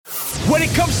When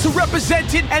it comes to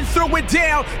representing and throwing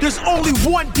down, there's only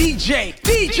one DJ,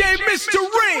 DJ Mr.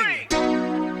 Ring.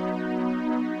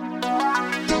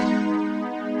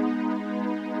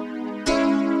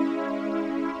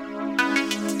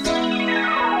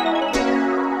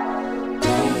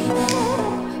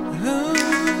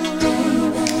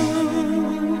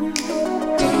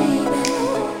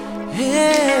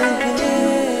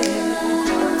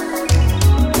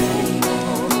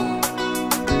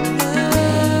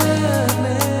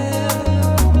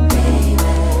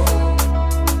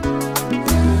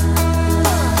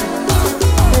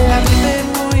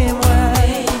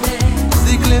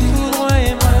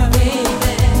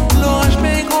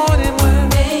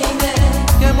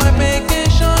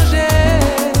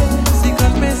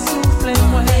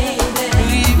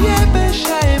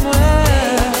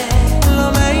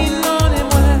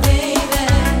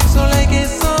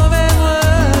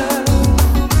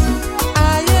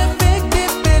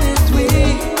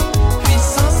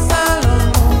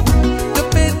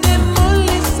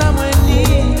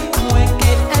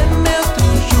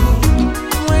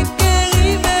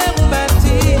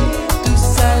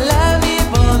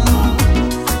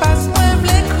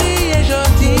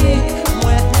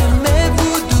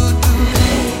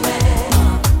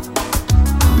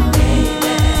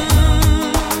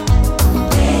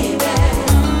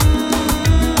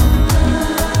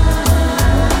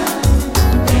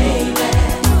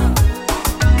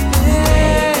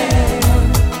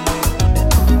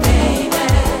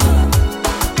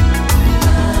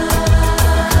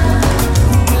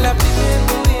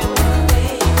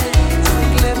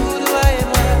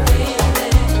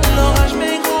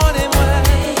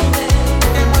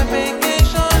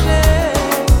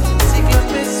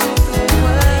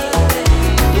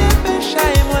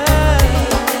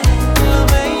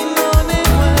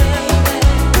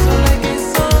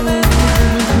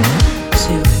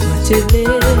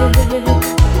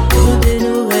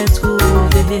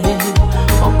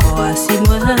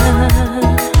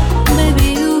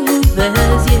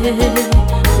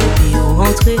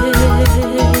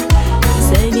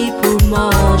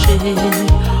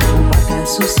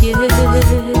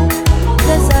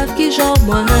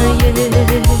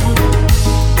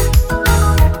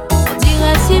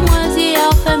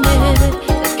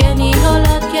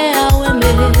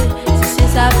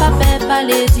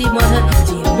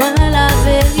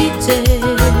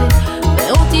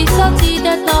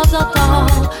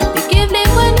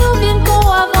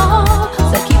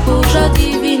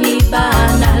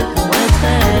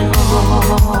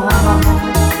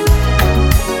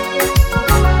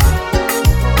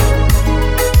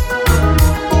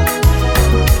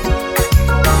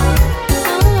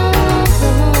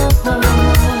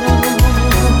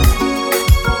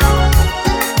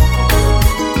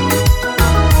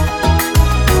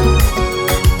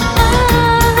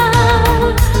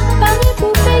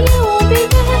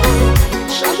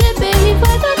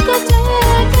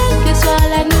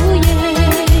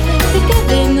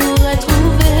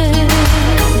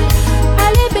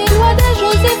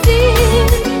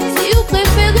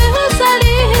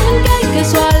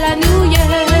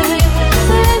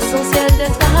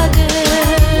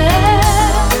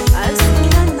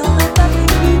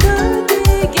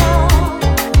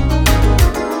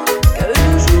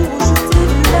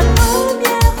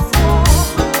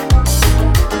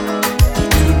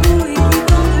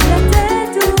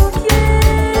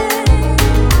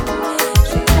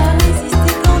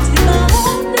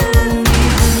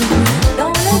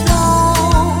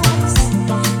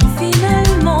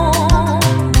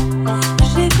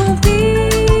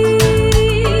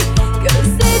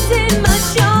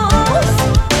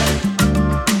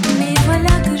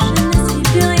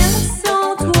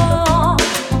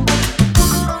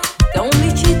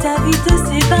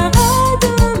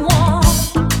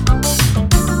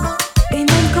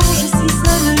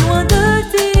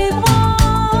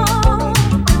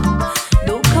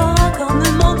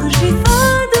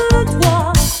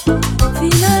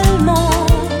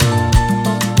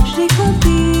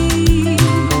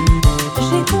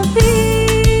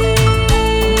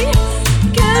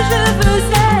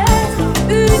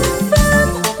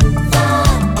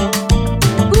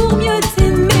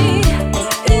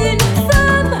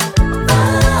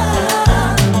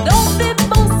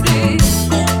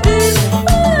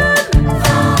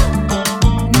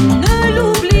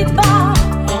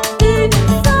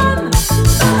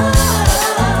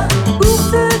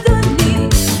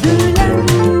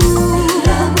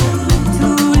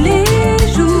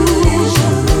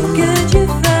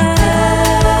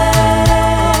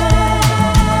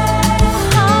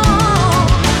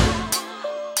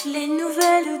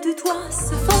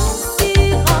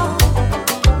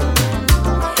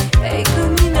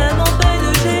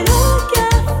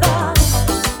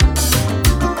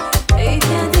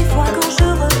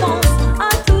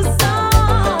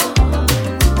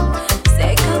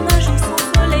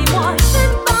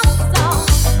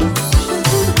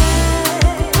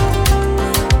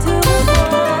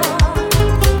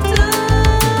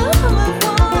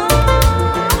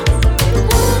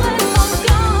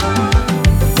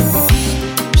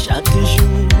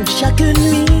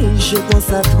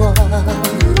 pense à toi.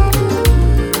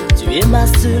 Tu es ma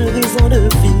seule raison de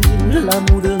vivre,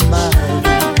 l'amour de ma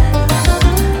vie.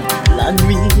 La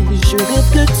nuit, je rêve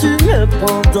que tu me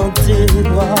prends dans tes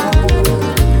bras,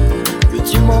 que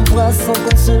tu m'embrasses sans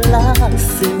qu'on se lasse,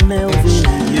 c'est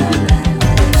merveilleux.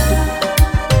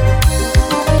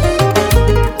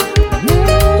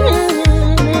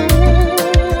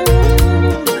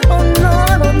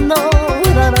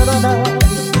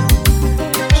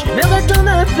 J'aimerais te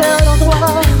me perdre en toi,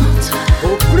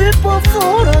 au plus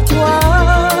profond de toi,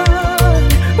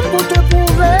 pour te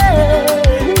prouver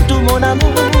tout mon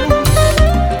amour,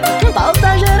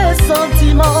 partager les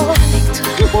sentiments,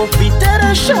 profiter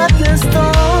de chaque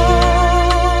instant,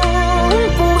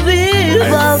 pour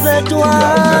vivre avec toi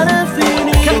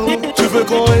l'infini. Tu veux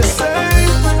qu'on essaye,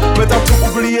 mais t'as tout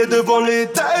oublié devant les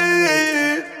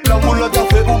tailles. L'amour là t'a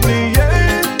fait oublier,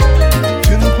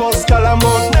 tu ne penses qu'à la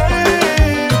monnaie.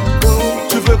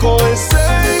 Tu veux qu'on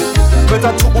essaye, mais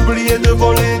t'as tout oublié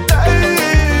devant les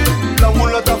tailles. L'amour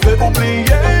là t'a fait oublier,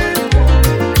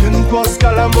 tu ne penses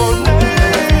qu'à la monnaie.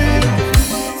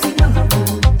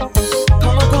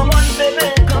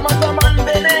 Come on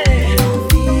baby,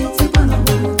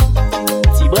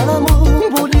 ti bon amour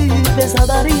pour lui faire sa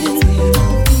barrière,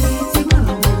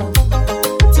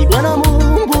 ti bon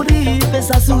amour pour lui faire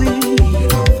sa sourire.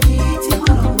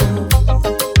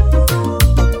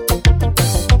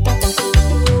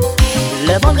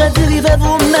 Le vendredi rive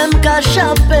vous-même qu'à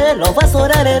chapelle, on va s'en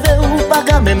relever ou pas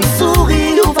quand même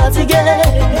sourire ou fatigué,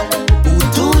 ou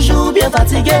toujours bien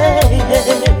fatigué.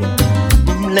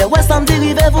 Le ouais samedi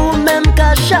rive vous-même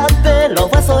qu'à chapelle, on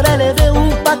va s'en relever ou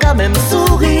pas quand même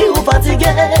sourire ou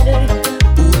fatigué,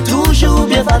 ou toujours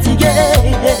bien fatigué.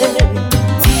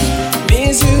 Mes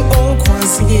yeux ont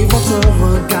croisé votre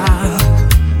regard,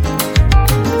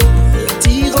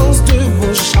 l'attirance de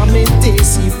vos charmes était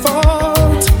si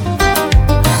forte,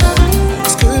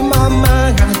 lorsque ma main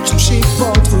a touché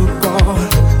votre corps,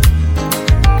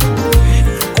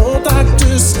 un contact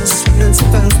sensuel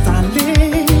s'est installé.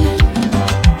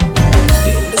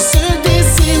 Ce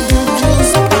désir de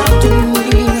vous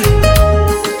appartenir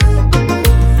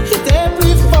était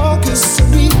plus fort que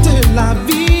celui de la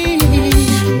vie.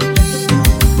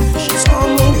 Je sens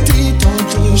monter ton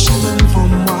chemin devant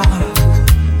moi.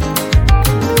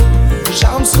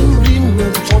 J'aime sublime me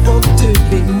provoque de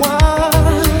l'émoi.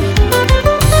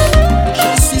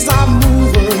 Je suis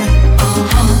amoureux,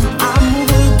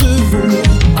 amoureux de vous,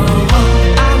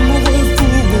 amoureux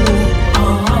fou.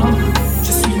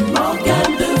 Je suis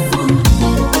Morgane de vous.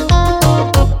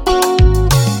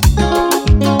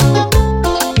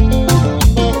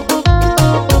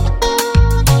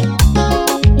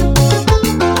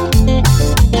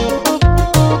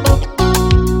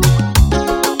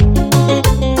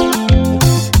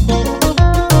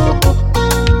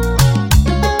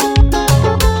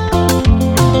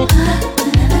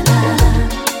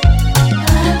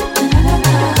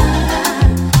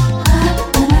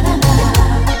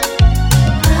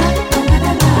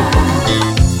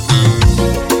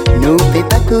 Nous fais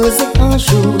pas causer un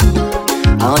jour,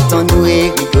 entends-nous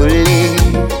et rigoler.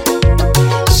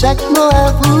 Chaque mot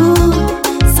à vous,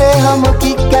 c'est un mot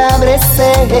qui qu'a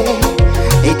blessé.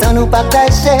 Et tant nous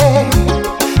partager,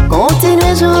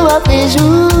 continuer jour après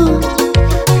jour.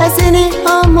 Assigner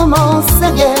un moment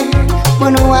sérieux pour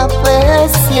nous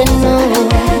apprécier nous.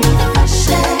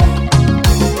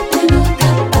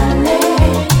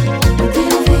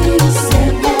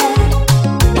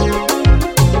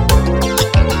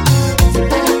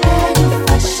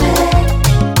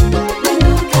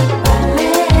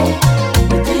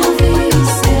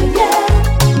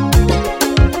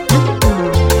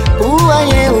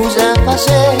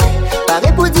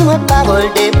 Pareil pour dire une parole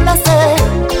déplacée.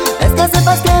 Est-ce que c'est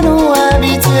parce que nous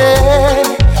habitués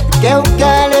qu'on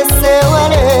qu'a laissé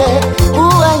aller? Ou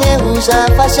rien rouge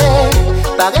à fâcher.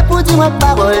 Pareil pour dire une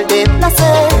parole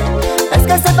déplacée. Est-ce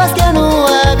que c'est parce que nous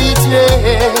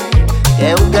habitués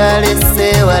qu'on qu'a laissé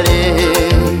aller?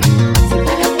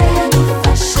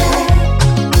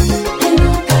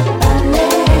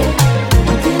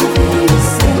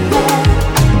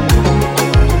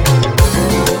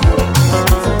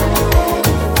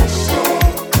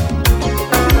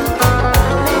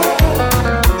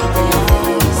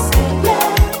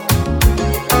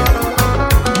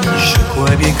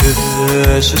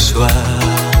 Que ce soir,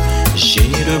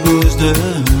 j'ai le blues de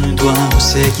toi, on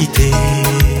s'est quitté.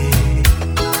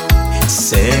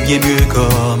 C'est bien mieux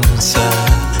comme ça.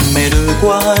 Mais de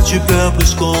quoi tu peurs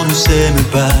plus qu'on ne s'aime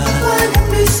pas?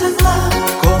 Ne plus se voir.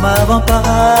 Comme avant,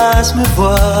 passe me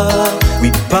voir.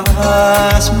 Oui,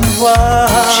 passe me voir.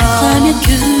 Je crois bien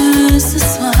que ce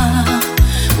soir,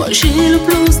 Moi j'ai le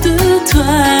plus de toi,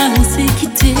 on s'est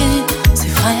quitté, c'est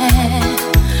vrai.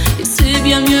 Et c'est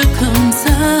bien mieux comme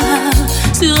ça.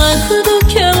 Sur un coup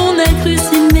de cœur on a cru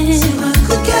s'aimer. Sur un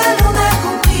coup de cœur on a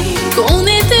compris qu'on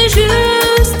était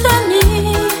juste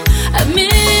amis, amis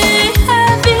à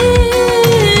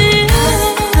vie.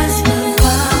 Passe me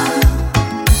voir,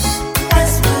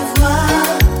 passe me voir,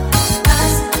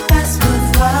 passe me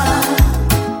voir,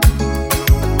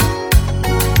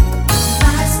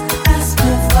 passe me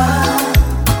voir,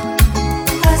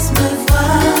 passe me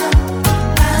voir,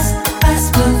 passe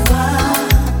me voir.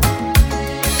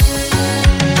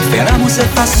 Faire l'amour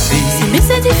c'est facile, mais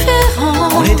c'est différent.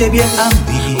 On était bien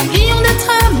amis. Oublions d'être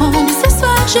amants, mais ce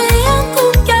soir j'ai un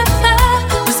coup de cafard.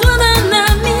 Besoin d'un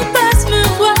ami, passe me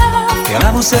voir. Faire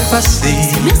l'amour c'est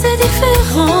facile, mais c'est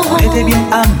différent. On était bien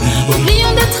amis.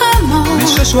 Oublions d'être amants, mais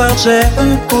ce soir j'ai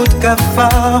un coup de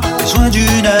cafard. Besoin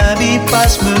d'une amie,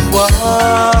 passe me voir.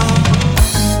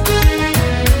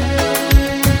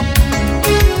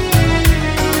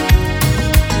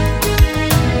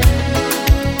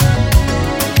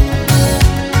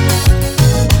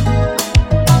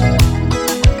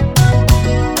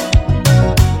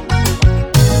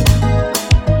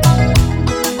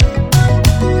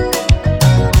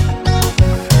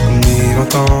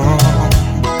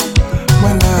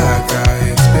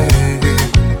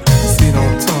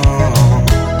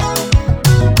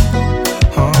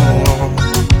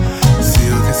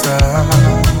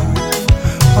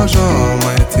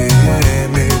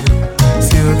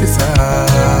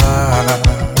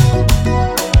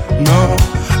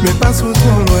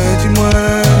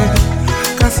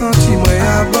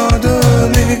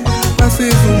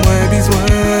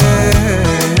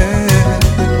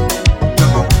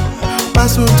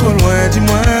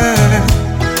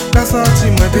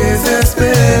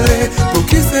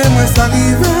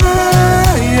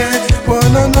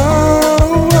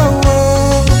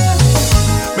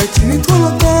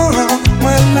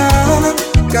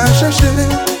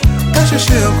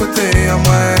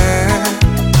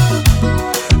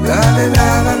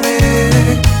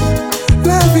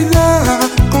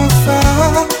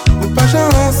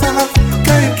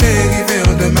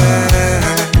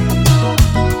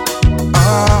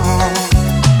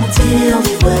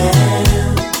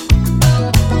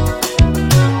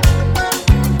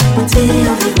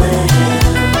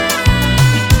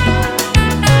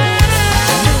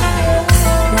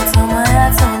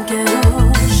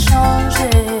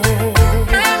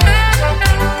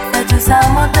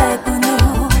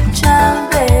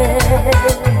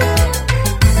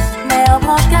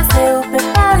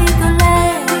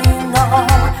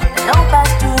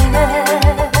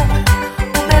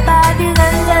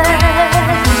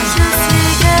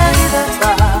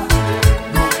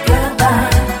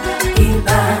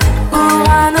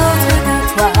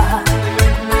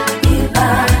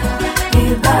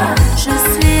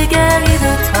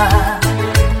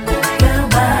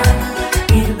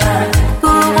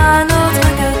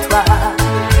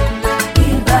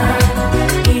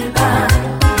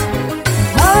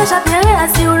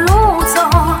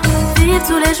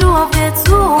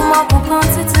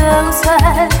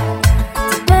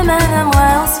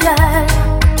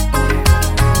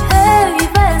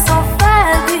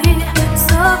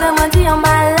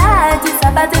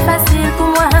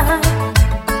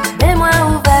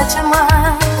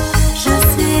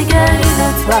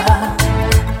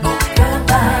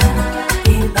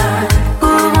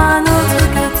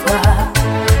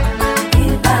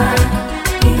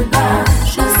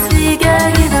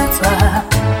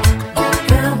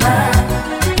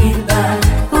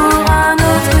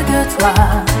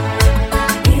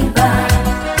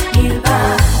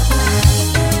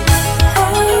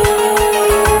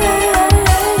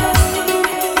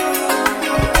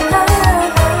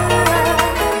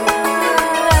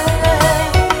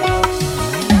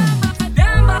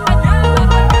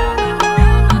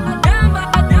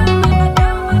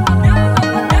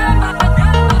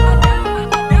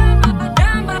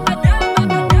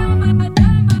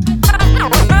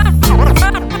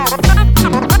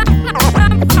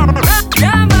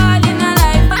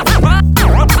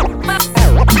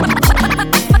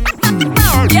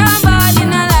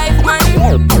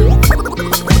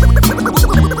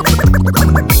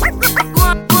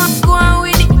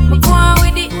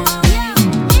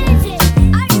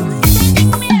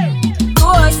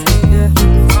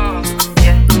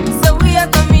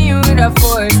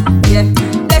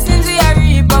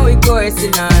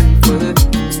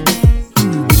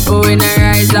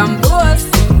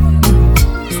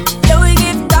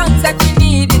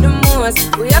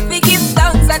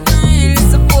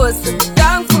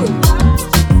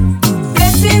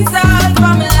 Blessings all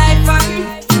for my life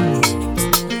and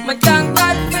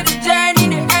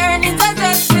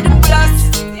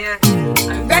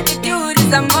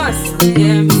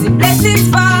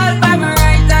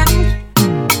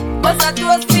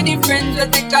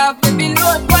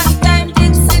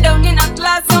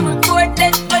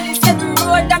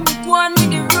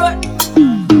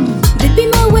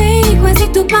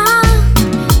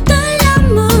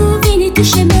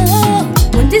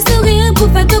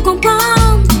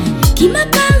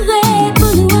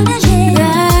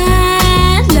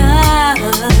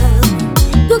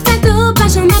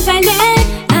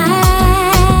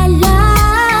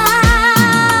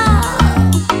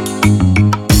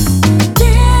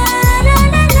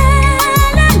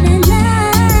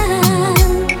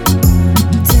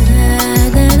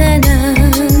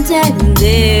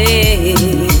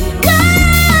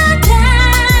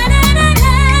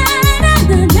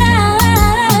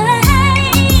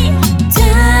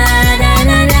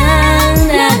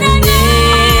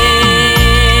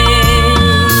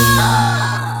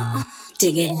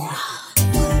Dig it.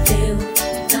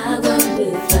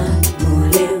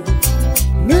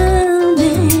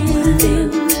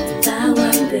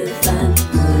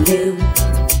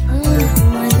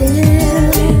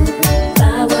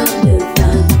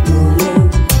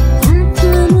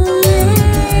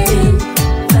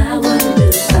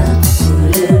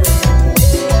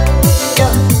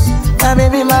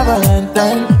 Baby, my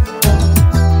Valentine.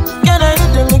 Can I do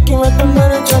the making with the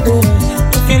manager?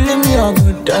 If you leave me a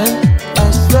good time, I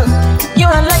swear you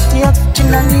are like the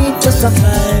oxygen I need to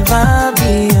survive. I'll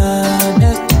be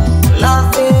honest,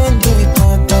 loving me,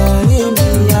 controlling me.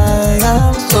 I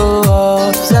am so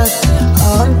obsessed. I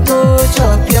want to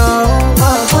chop your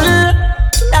heart.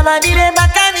 Never did it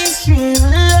back at this street.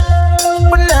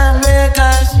 When I make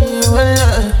a she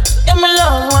will. Yeah, my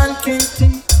love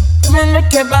 120. Me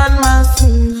make a bad man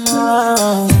sing.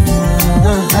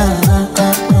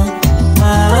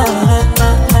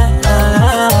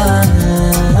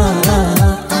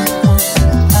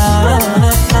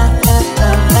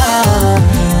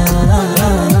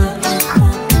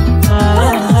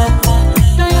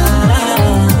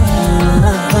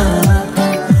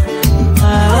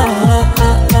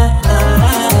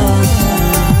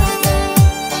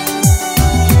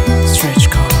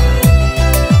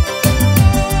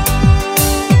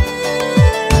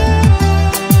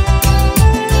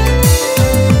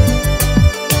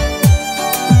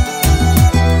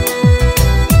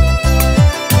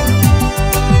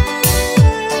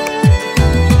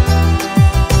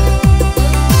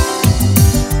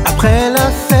 Après la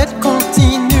fête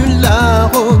continue la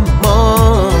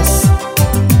romance.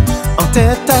 En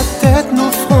tête à tête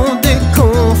nous ferons des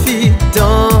confidences.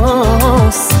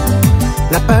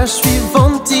 La page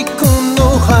suivante dit qu'on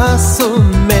aura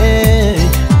sommeil,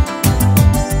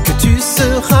 que tu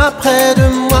seras près de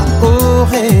moi au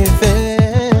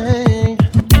réveil.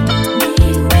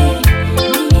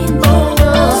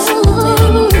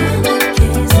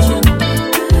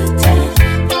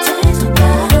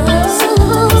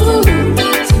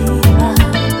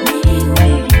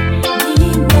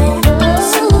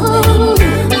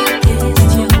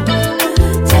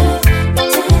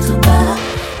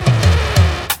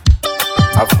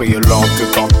 Affriolante,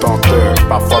 tentante,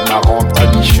 parfois marrante,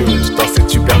 aguicheuse. Dans cette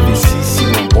superficie si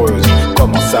nombreuse,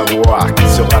 comment savoir qui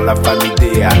sera la femme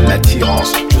idéale?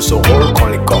 L'attirance joue son rôle quand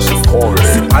les corps se frôlent.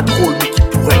 C'est pas drôle, mais qui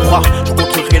pourrait croire je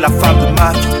rencontrerai la femme de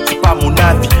ma vie? C'est pas mon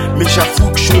avis, mais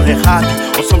j'avoue que je serai ravi.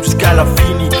 Ensemble jusqu'à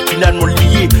l'infini, finalement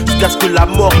liés, jusqu'à ce que la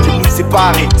mort vienne nous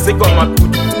séparer. C'est comme un coup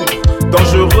de foudre,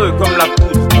 dangereux comme la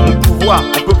poudre. Mon pouvoir,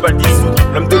 on peut pas le dissoudre.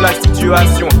 L'homme de la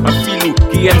situation, un filou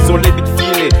qui aime sur les bits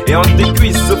filés et entre des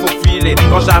cuisses se faufiler.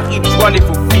 Quand j'arrive, je vois les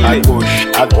faux filets. À gauche,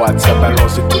 à droite, ça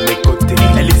balance de tous les côtés.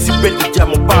 Elle est si belle de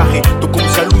diamants parés, donc comme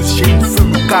jalouse, j'ai une feu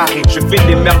mon carré. Je fais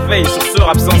des merveilles sur ce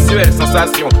rap sensuel,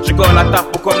 sensation. Je colle la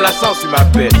tarte pour comme la sens, tu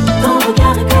m'appelles. Ton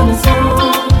regard est comme un sang.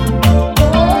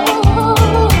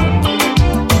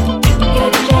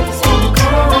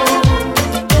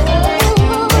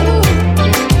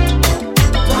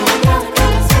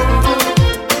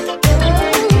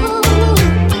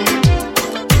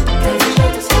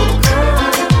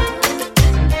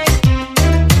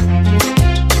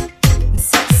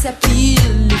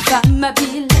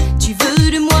 Tu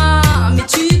veux de moi, mais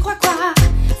tu crois quoi?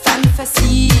 Femme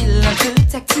facile, un peu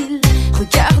tactile.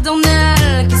 Regarde en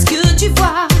elle, qu'est-ce que tu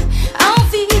vois?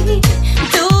 Envie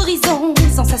d'horizon,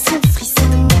 sensation,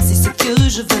 frisson, c'est ce que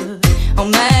je veux.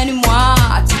 Emmène-moi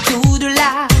tout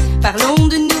au-delà. Parlons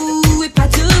de nous et pas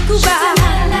de coups bas.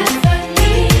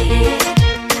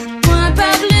 Moins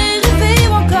parler, rêver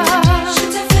ou encore. Je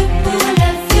te veux pour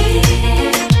la vie.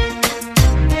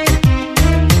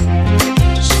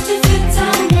 Je te veux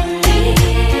dans mon lit.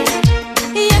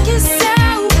 Y'a que ça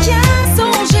ou qu'à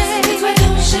songer. C'est toi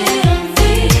dont j'ai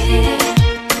envie.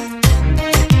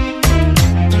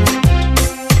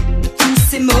 Tous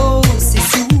ces mots, ces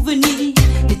souvenirs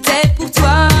n'étaient pour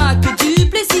toi que du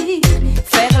plaisir.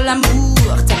 Faire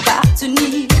l'amour,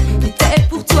 t'appartenir n'était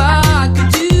pour toi que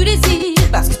du désir.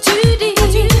 Parce que tu dis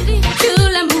que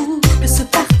l'amour peut se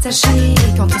partager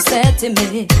quand on s'est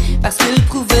aimé. Parce que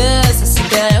prouver sa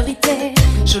supériorité,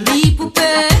 jolie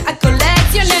poupée à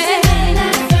collectionner.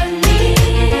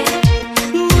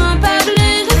 Moins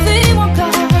parler, rêver ou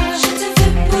encore. Je te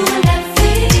veux pour la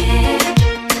vie.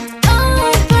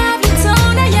 Oh, pas vite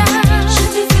en ailleurs. Je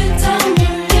te veux dans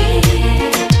mon lit.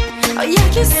 Oh, y'a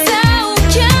que ça ou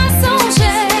qu'à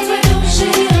songer. C'est toi dont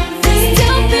j'ai envie.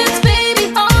 Stop it, baby,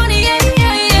 honey, yeah,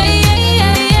 yeah, yeah,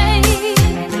 yeah, yeah.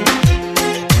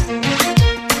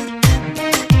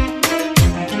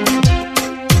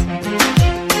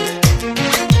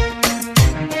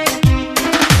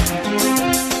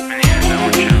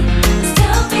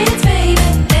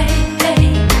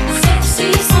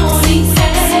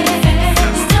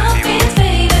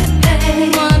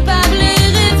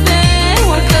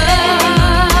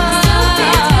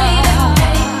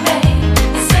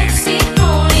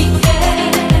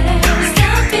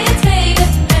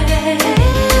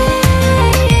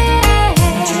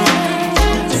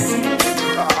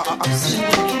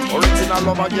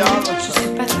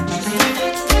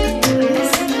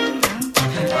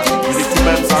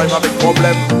 rhyme avec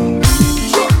problème.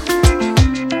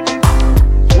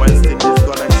 West Indies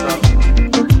Connection.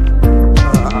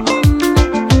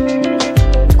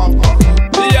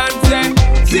 Beyonce,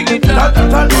 sing it now.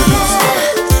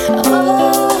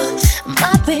 Oh,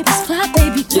 my baby's fly,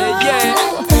 baby girl. Yeah.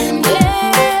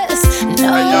 Yes,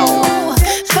 no,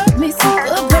 hurt me so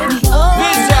good, baby. Oh,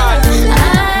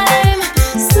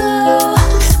 I'm so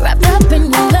wrapped up in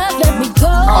your love. Let me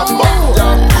go.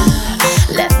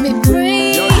 Let me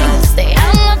breathe. Stay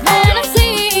out my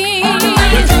fantasy. They're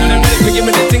ready to give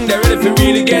me the thing. They're ready to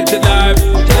really get to life.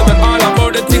 Tell them all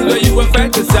about the things that you were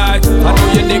fantasize. I know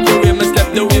you dig the way me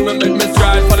step, the way me make me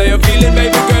stride. Follow your feeling,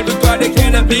 baby girl, because they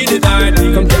cannot be denied.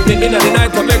 Come take me in at the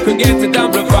night, come make me get it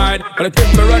amplified. But I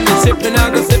keep me run the ship, me nah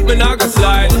go slip, me nah go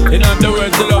slide. In other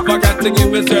words, the love I got to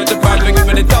give me certified. We give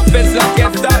me the toughest, like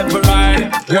it's time for ride,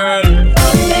 girl.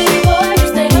 Baby boy, you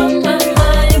stay on my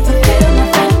mind, fulfill my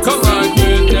fantasy. Come on,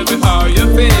 girl, tell me how you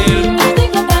feel. I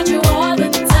think about you all the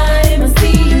time. I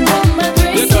see you in my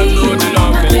dreams. You don't know the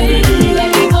love is real.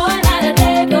 Baby boy, not a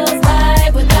day goes by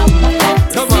without my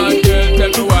fantasy. Come on, girl,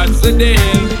 tell me what's the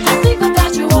deal. I think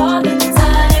about you all the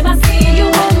time. I see you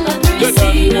in my dreams. You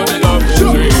don't know the love is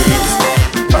real.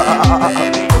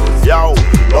 Yo,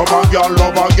 love a girl,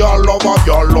 love a girl, love a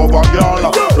girl, love a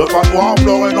girl. Je veux pas te voir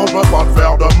pleurer, non, je veux pas te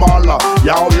faire de mal.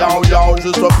 Yao, yao, yao,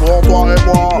 juste pour toi et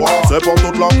moi. C'est pour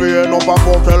toute la vie et non pas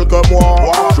pour quelques mois.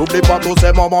 J'oublie pas tous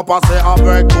ces moments passés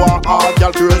avec toi. Ah,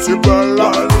 girl, tu es super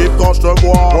belle. Keep quand je te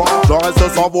vois, j'en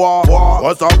reste sans voix.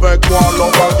 Reste avec moi,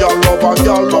 love a girl, love a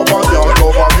girl, love a girl,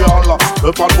 love a girl. Je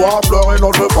veux pas te voir pleurer,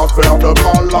 non, je veux pas te faire de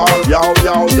mal. Yao,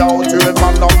 yao, yao, tu es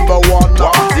ma number one.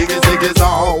 Ziggy, ziggy,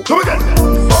 sound. Come again.